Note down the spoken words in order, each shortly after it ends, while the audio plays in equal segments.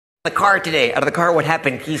The car today. Out of the car, what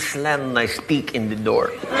happened? He slammed my stick in the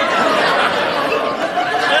door.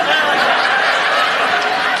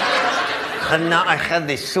 And now I have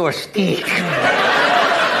this sore stick.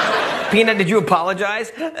 Peanut, did you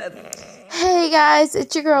apologize? Hey guys,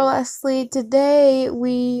 it's your girl Leslie. Today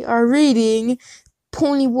we are reading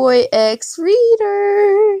Ponyboy X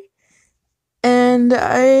Reader. And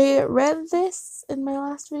I read this in my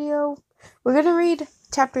last video. We're going to read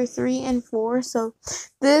chapter 3 and 4. So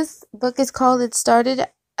this book is called It Started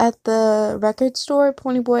at the Record Store,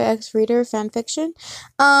 Ponyboy X Reader fanfiction.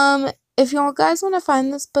 If you guys want to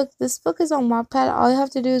find this book is on Wattpad. All you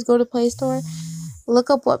have to do is go to playstore,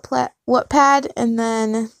 look up wattpad, and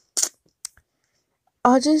then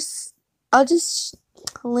I'll just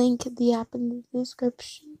link the app in the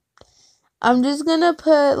description. I'm just gonna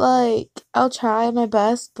put, I'll try my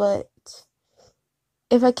best, but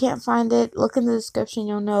if I can't find it, look in the description.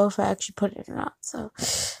 You'll know if I actually put it or not. So,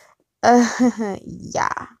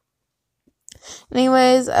 yeah.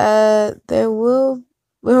 Anyways, there will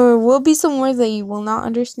be some words that you will not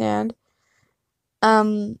understand.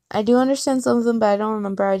 I do understand some of them, but I don't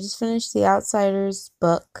remember. I just finished The Outsiders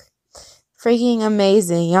book. Freaking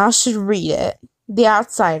amazing. Y'all should read it. The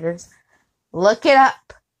Outsiders. Look it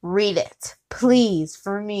up. Read it. Please,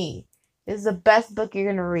 for me. This is the best book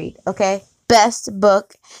you're gonna read, okay? Best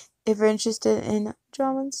book if you're interested in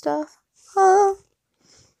drama and stuff.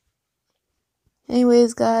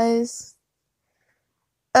 Anyways, guys.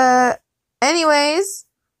 Anyways,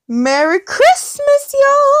 Merry Christmas,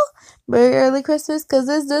 y'all! Merry early Christmas, because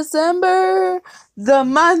it's December, the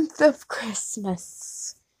month of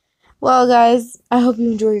Christmas. Well, guys, I hope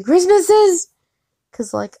you enjoy your Christmases.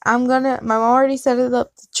 Because, my mom already set it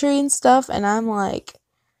up, the tree and stuff, and I'm like,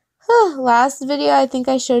 last video, I think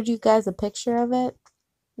I showed you guys a picture of it.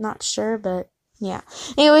 Not sure, but, yeah.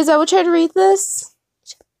 Anyways, I will try to read this.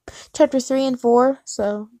 Chapter 3 and 4,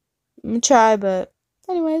 so, I'm going to try, but,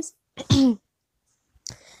 anyways.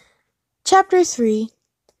 Chapter 3.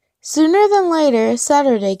 Sooner than later,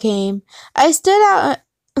 Saturday came. I stood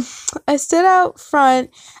out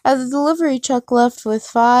front as the delivery truck left with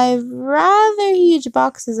 5 rather huge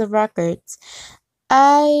boxes of records.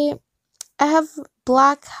 I have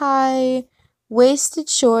black high-waisted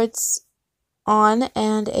shorts on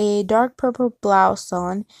and a dark purple blouse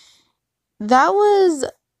on. That was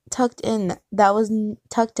tucked in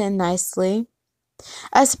nicely.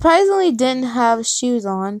 I surprisingly didn't have shoes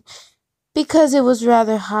on because it was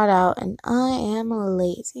rather hot out and I am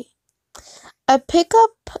lazy. I pick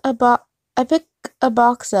a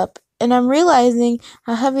box up, and I'm realizing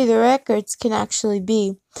how heavy the records can actually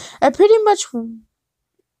be. I pretty much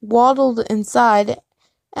waddled inside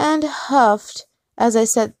and huffed as I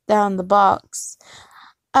set down the box.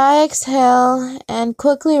 I exhale and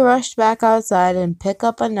quickly rushed back outside and pick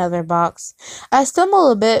up another box. I stumble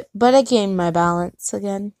a bit, but I gained my balance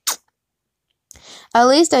again. At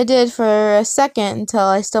least I did for a second until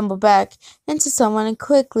I stumbled back into someone and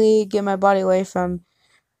quickly get my body away from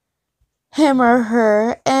him or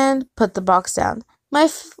her and put the box down. My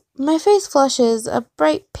face flushes a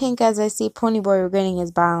bright pink as I see Ponyboy regaining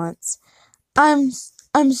his balance. I'm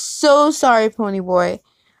so sorry, Ponyboy.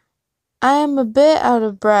 I am a bit out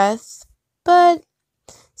of breath, but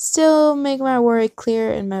still make my worry clear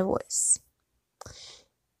in my voice.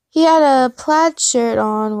 He had a plaid shirt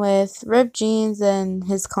on with ripped jeans and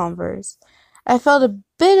his Converse. I felt a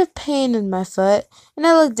bit of pain in my foot, and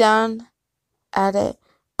I looked down at it.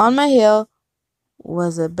 On my heel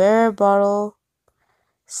was a bare bottle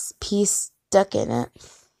piece stuck in it.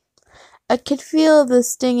 I could feel the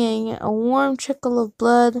stinging. A warm trickle of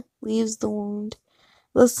blood leaves the wound.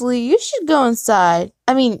 Lesley, you should go inside.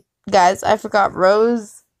 I mean, guys, I forgot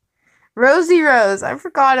Rosie Rose. I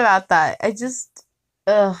forgot about that.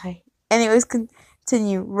 Anyways,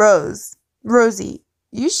 continue. Rosie,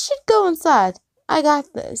 you should go inside. I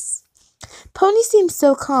got this. Pony seems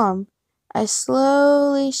so calm. I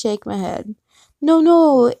slowly shake my head.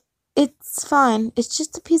 No, it's fine. It's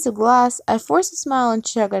just a piece of glass. I force a smile and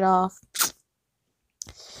shrug it off.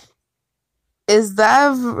 Is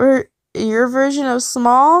that your version of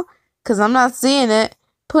small? 'Cause I'm not seeing it.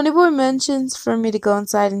 Ponyboy mentions for me to go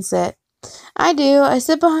inside and sit. I do. I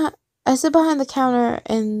sit behind the counter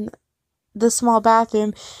in the small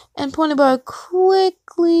bathroom, and Ponyboy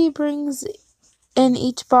quickly brings in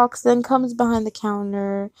each box, then comes behind the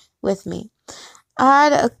counter with me. I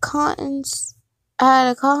had a cotton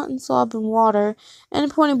swab and water,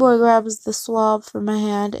 and Ponyboy grabs the swab from my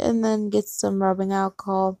hand and then gets some rubbing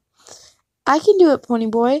alcohol. I can do it,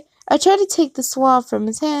 Ponyboy. I try to take the swab from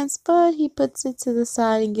his hands, but he puts it to the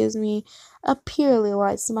side and gives me a purely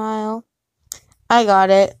white smile. I got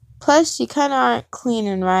it. Plus, you kinda aren't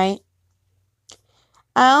cleaning right.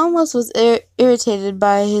 I almost was irritated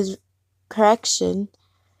by his correction.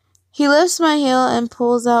 He lifts my heel and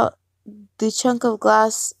pulls out the chunk of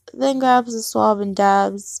glass, then grabs the swab and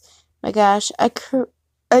dabs my gash. I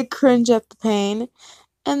cringe at the pain,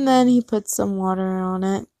 and then he puts some water on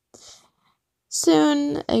it.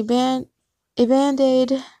 Soon, a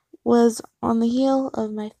band-aid was on the heel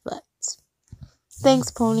of my foot.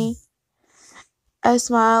 Thanks, Pony. I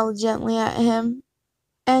smile gently at him,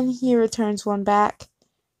 and he returns one back.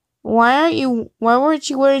 Why weren't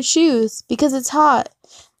you wearing shoes? Because it's hot.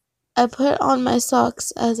 I put on my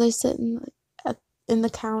socks as I sit on the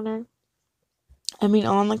counter.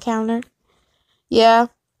 Yeah,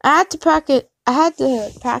 I had to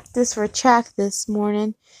practice for track this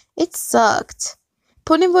morning. It sucked.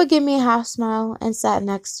 Ponyboy gave me a half smile and sat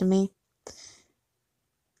next to me.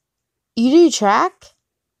 You do track?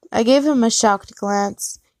 I gave him a shocked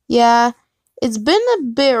glance. Yeah, it's been a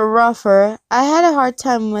bit rougher. I had a hard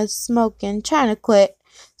time with smoking, trying to quit.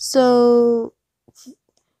 So,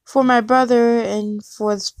 for my brother and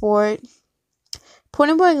for the sport.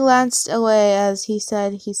 Ponyboy glanced away as he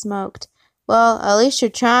said he smoked. Well, at least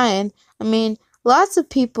you're trying. Lots of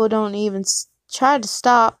people don't even try to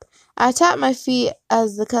stop. I tap my feet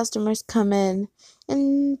as the customers come in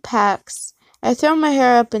packs. I throw my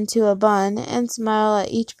hair up into a bun and smile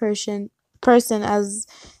at each person as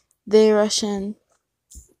they rush in.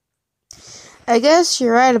 I guess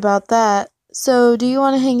you're right about that. So, do you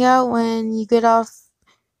want to hang out when you get off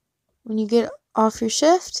your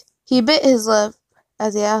shift? He bit his lip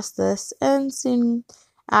as he asked this, and soon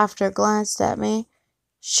after glanced at me.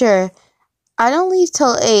 Sure. I don't leave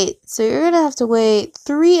till 8, so you're gonna have to wait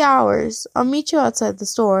 3 hours. I'll meet you outside the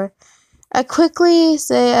store. I quickly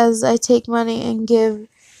say as I take money and give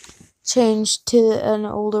change to an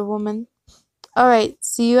older woman. Alright,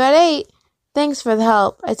 see you at 8. Thanks for the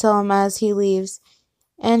help, I tell him as he leaves,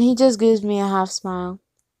 and he just gives me a half smile.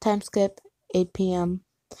 Time skip, 8 p.m.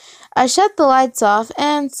 I shut the lights off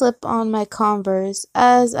and slip on my Converse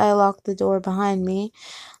as I lock the door behind me.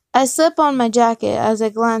 I slip on my jacket as I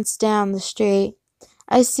glance down the street.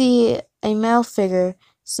 I see a male figure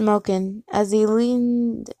smoking as he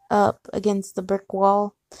leaned up against the brick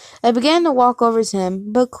wall. I began to walk over to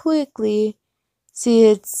him, but quickly see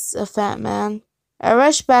it's a fat man. I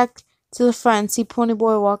rush back to the front and see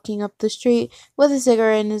Ponyboy walking up the street with a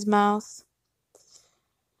cigarette in his mouth.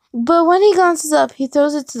 But when he glances up, he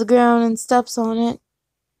throws it to the ground and steps on it,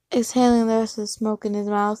 exhaling the rest of the smoke in his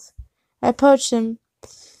mouth. I approached him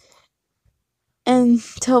and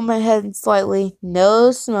tilt my head slightly.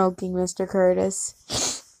 No smoking, Mr.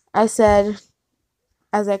 Curtis, I said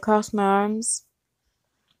as I crossed my arms.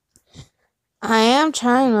 I am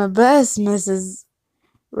trying my best, Mrs.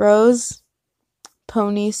 Rose.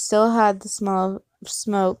 Pony still had the smell of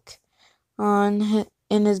smoke in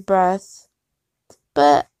his breath,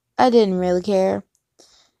 but I didn't really care.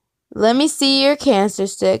 Let me see your cancer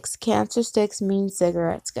sticks. Cancer sticks mean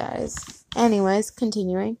cigarettes, guys. Anyways,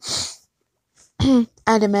 continuing.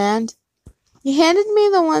 I demand. He handed me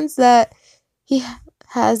the ones that he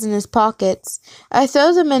has in his pockets. I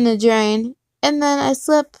throw them in the drain, and then I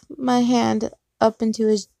slip my hand up into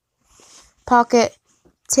his pocket,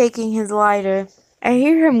 taking his lighter. I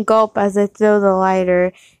hear him gulp as I throw the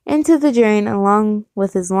lighter into the drain along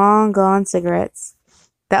with his long-gone cigarettes.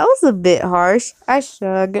 That was a bit harsh. I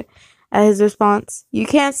shrug at his response. You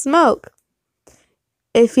can't smoke.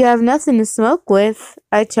 If you have nothing to smoke with,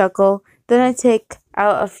 I chuckle. Then I take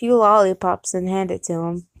out a few lollipops and hand it to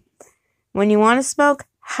him. When you want to smoke,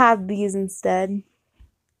 have these instead.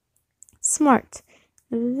 Smart.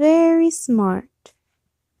 Very smart,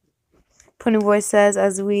 Ponyboy says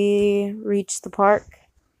as we reach the park.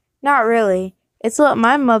 Not really. It's what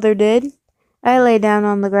my mother did. I lay down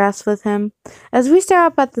on the grass with him. As we stare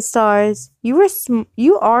up at the stars, you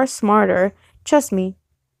are smarter. Trust me,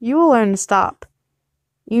 you will learn to stop.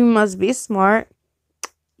 You must be smart.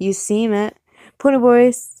 You seem it,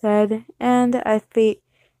 Ponyboy said, and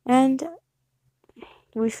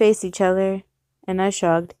we faced each other, and I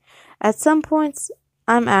shrugged. At some points,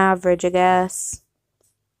 I'm average, I guess.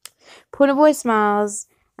 Ponyboy smiles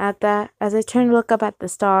at that as I turn to look up at the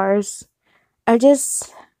stars. I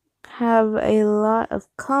just have a lot of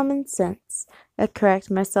common sense. I correct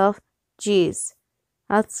myself. Geez,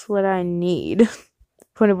 that's what I need,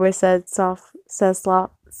 Ponyboy says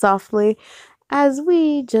softly as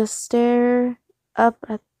we just stare up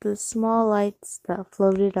at the small lights that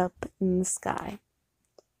floated up in the sky.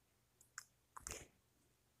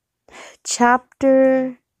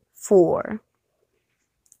 Chapter 4.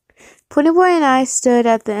 Ponyboy and I stood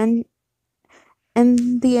at the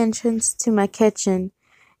in the entrance to my kitchen.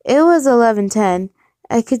 It was 11:10.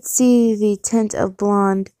 I could see the tint of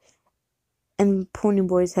blonde in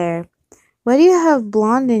Ponyboy's hair. Why do you have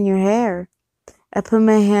blonde in your hair? I put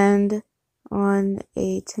my hand on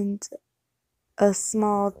a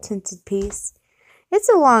small tinted piece. It's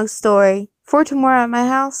a long story. For tomorrow at my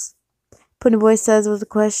house? Ponyboy says with the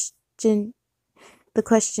questioning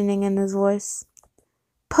in his voice.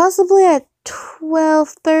 Possibly at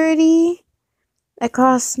 12:30. I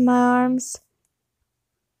crossed my arms.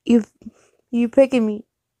 You're picking me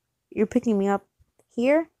up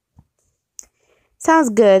here? Sounds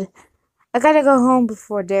good. I gotta go home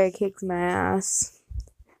before Derek kicks my ass.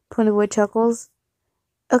 Ponyboy chuckles.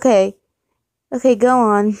 Okay, go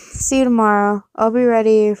on. See you tomorrow. I'll be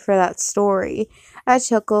ready for that story. I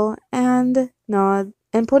chuckle and nod,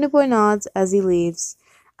 and Ponyboy nods as he leaves.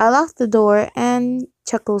 I lock the door and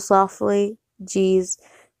chuckle softly. Geez,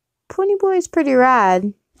 Ponyboy is pretty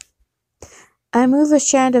rad. I move a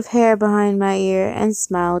strand of hair behind my ear and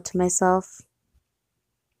smile to myself.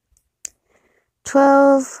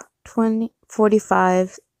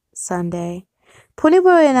 12:45 Sunday.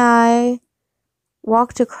 Ponyboy and I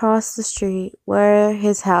walked across the street where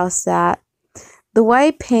his house sat. The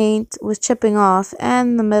white paint was chipping off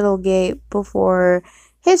and the metal gate before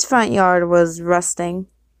his front yard was rusting.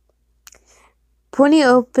 Pony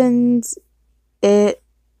opens it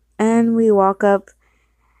and we walk up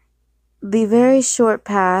the very short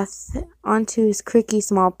path onto his creaky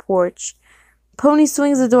small porch. Pony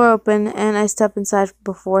swings the door open and I step inside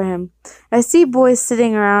before him. I see boys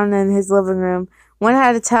sitting around in his living room. One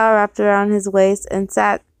had a towel wrapped around his waist and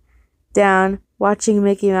sat down watching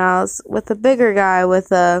Mickey Mouse with a bigger guy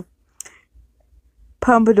with a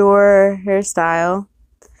pompadour hairstyle.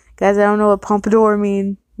 Guys, I don't know what pompadour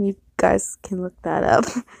mean. You guys can look that up.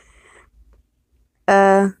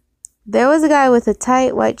 There was a guy with a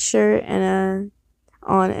tight white shirt and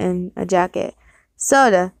a jacket.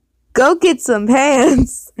 Soda, go get some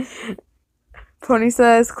pants, Pony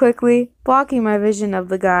says quickly, blocking my vision of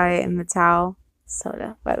the guy in the towel.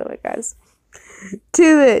 Soda, by the way, guys.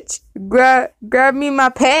 Too rich. Grab me my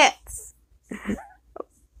pants.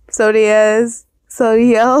 Soda yells.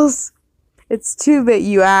 It's 2-bit,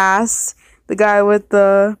 you ass. The guy with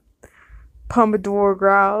the pompadour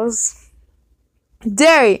growls.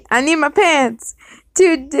 Derry, I need my pants.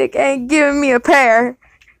 2-Dick ain't giving me a pair.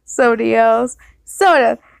 Soda yells.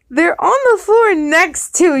 Soda, they're on the floor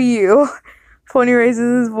next to you. Pony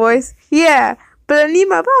raises his voice. Yeah, but I need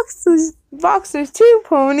my boxers too,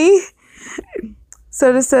 Pony.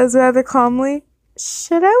 Soda says rather calmly.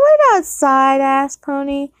 Should I wait outside? Asks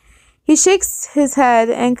Pony. He shakes his head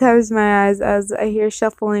and covers my eyes as I hear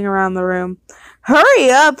shuffling around the room.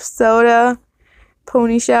 Hurry up, Soda,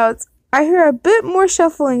 Pony shouts. I hear a bit more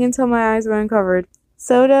shuffling until my eyes were uncovered.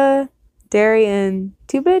 Soda, Derry, and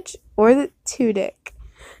 2-Bitch, or the 2-Dick.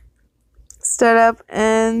 Stood up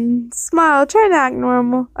and smiled, trying to act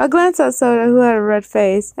normal. I glanced at Soda, who had a red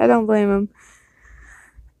face. I don't blame him.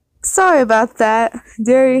 Sorry about that.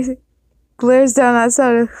 Derry glares down at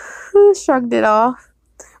Soda, who shrugged it off.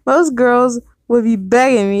 Most girls would be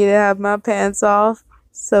begging me to have my pants off.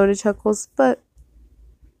 Soda chuckles, but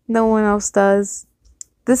no one else does.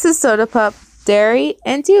 This is Soda Pup, Derry,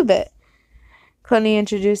 and 2-Bit. Pony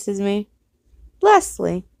introduces me.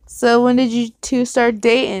 Lesley. So when did you two start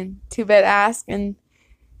dating? 2-Bit asked, and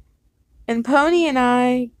Pony and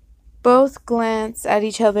I both glance at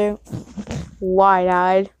each other,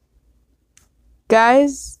 wide-eyed.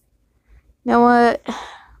 Guys, you know what?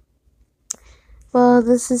 Well,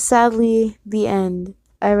 this is sadly the end.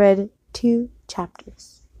 I read 2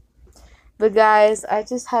 chapters. But guys, I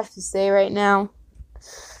just have to say right now.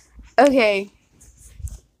 Okay.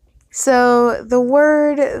 So the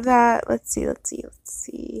word that let's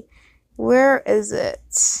see. Where is it?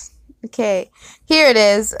 Okay. Here it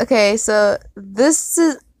is. Okay, so this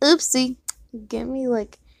is oopsie. Get me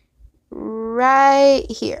like right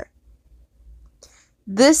here.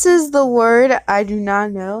 This is the word I do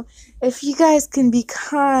not know. If you guys can be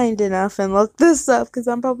kind enough and look this up,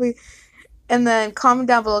 and then comment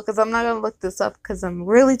down below, because I'm not going to look this up, because I'm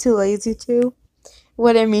really too lazy to,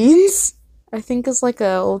 what it means. I think it's like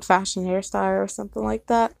a old-fashioned hairstyle or something like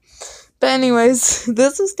that. But anyways,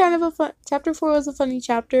 this was kind of a fun, chapter 4 was a funny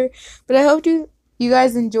chapter, but I hope you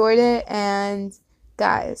guys enjoyed it, and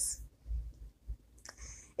guys,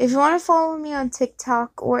 if you want to follow me on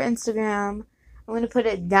TikTok or Instagram, I'm going to put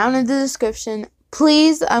it down in the description.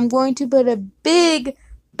 Please, I'm going to put a big,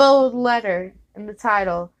 bold letter in the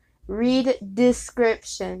title. Read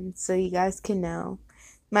description so you guys can know.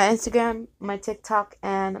 My Instagram, my TikTok,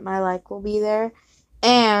 and my like will be there.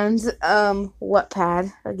 and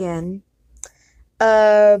wattpad again.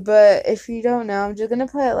 But if you don't know, I'm just gonna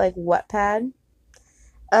put it like wattpad.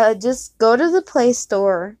 Just go to the Play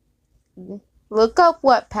Store, look up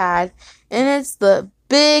wattpad, and it's the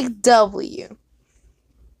big W.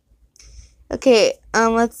 Okay,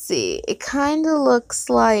 let's see. It kind of looks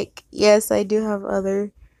like, yes, I do have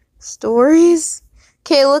other stories.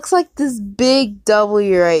 Okay, it looks like this big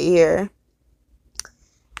W right here.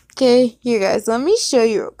 Okay, here guys, let me show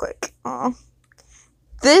you real quick.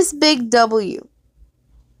 This big W.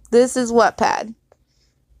 This is wattpad.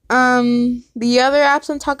 The other apps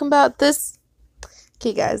I'm talking about, this.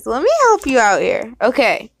 Okay, guys, let me help you out here.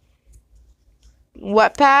 Okay.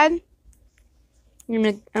 Wattpad.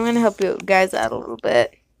 I'm gonna help you guys out a little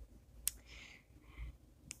bit.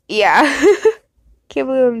 Yeah. Can't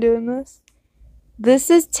believe I'm doing this. This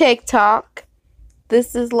is TikTok.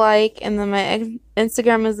 This is like, and then my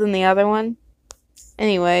Instagram is in the other one.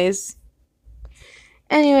 Anyways,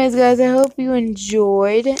 guys, I hope you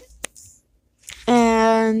enjoyed.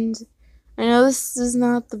 And I know this is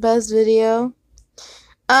not the best video.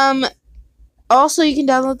 Also, you can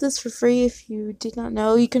download this for free if you did not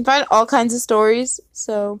know. You can find all kinds of stories.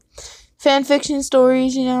 So, fan fiction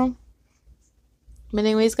stories, you know. But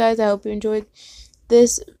anyways, guys, I hope you enjoyed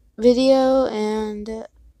this video, and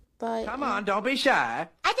bye. Come on, don't be shy.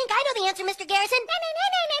 I think I know the answer, Mr. Garrison.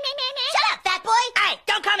 Shut up, fat boy! Hey,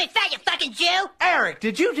 don't call me fat, you fucking Jew! Eric,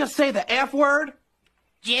 did you just say the F word?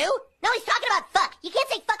 Jew? No, he's talking about fuck. You can't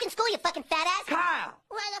say fuck in school, you fucking fat ass. Kyle!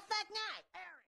 Why the fuck not?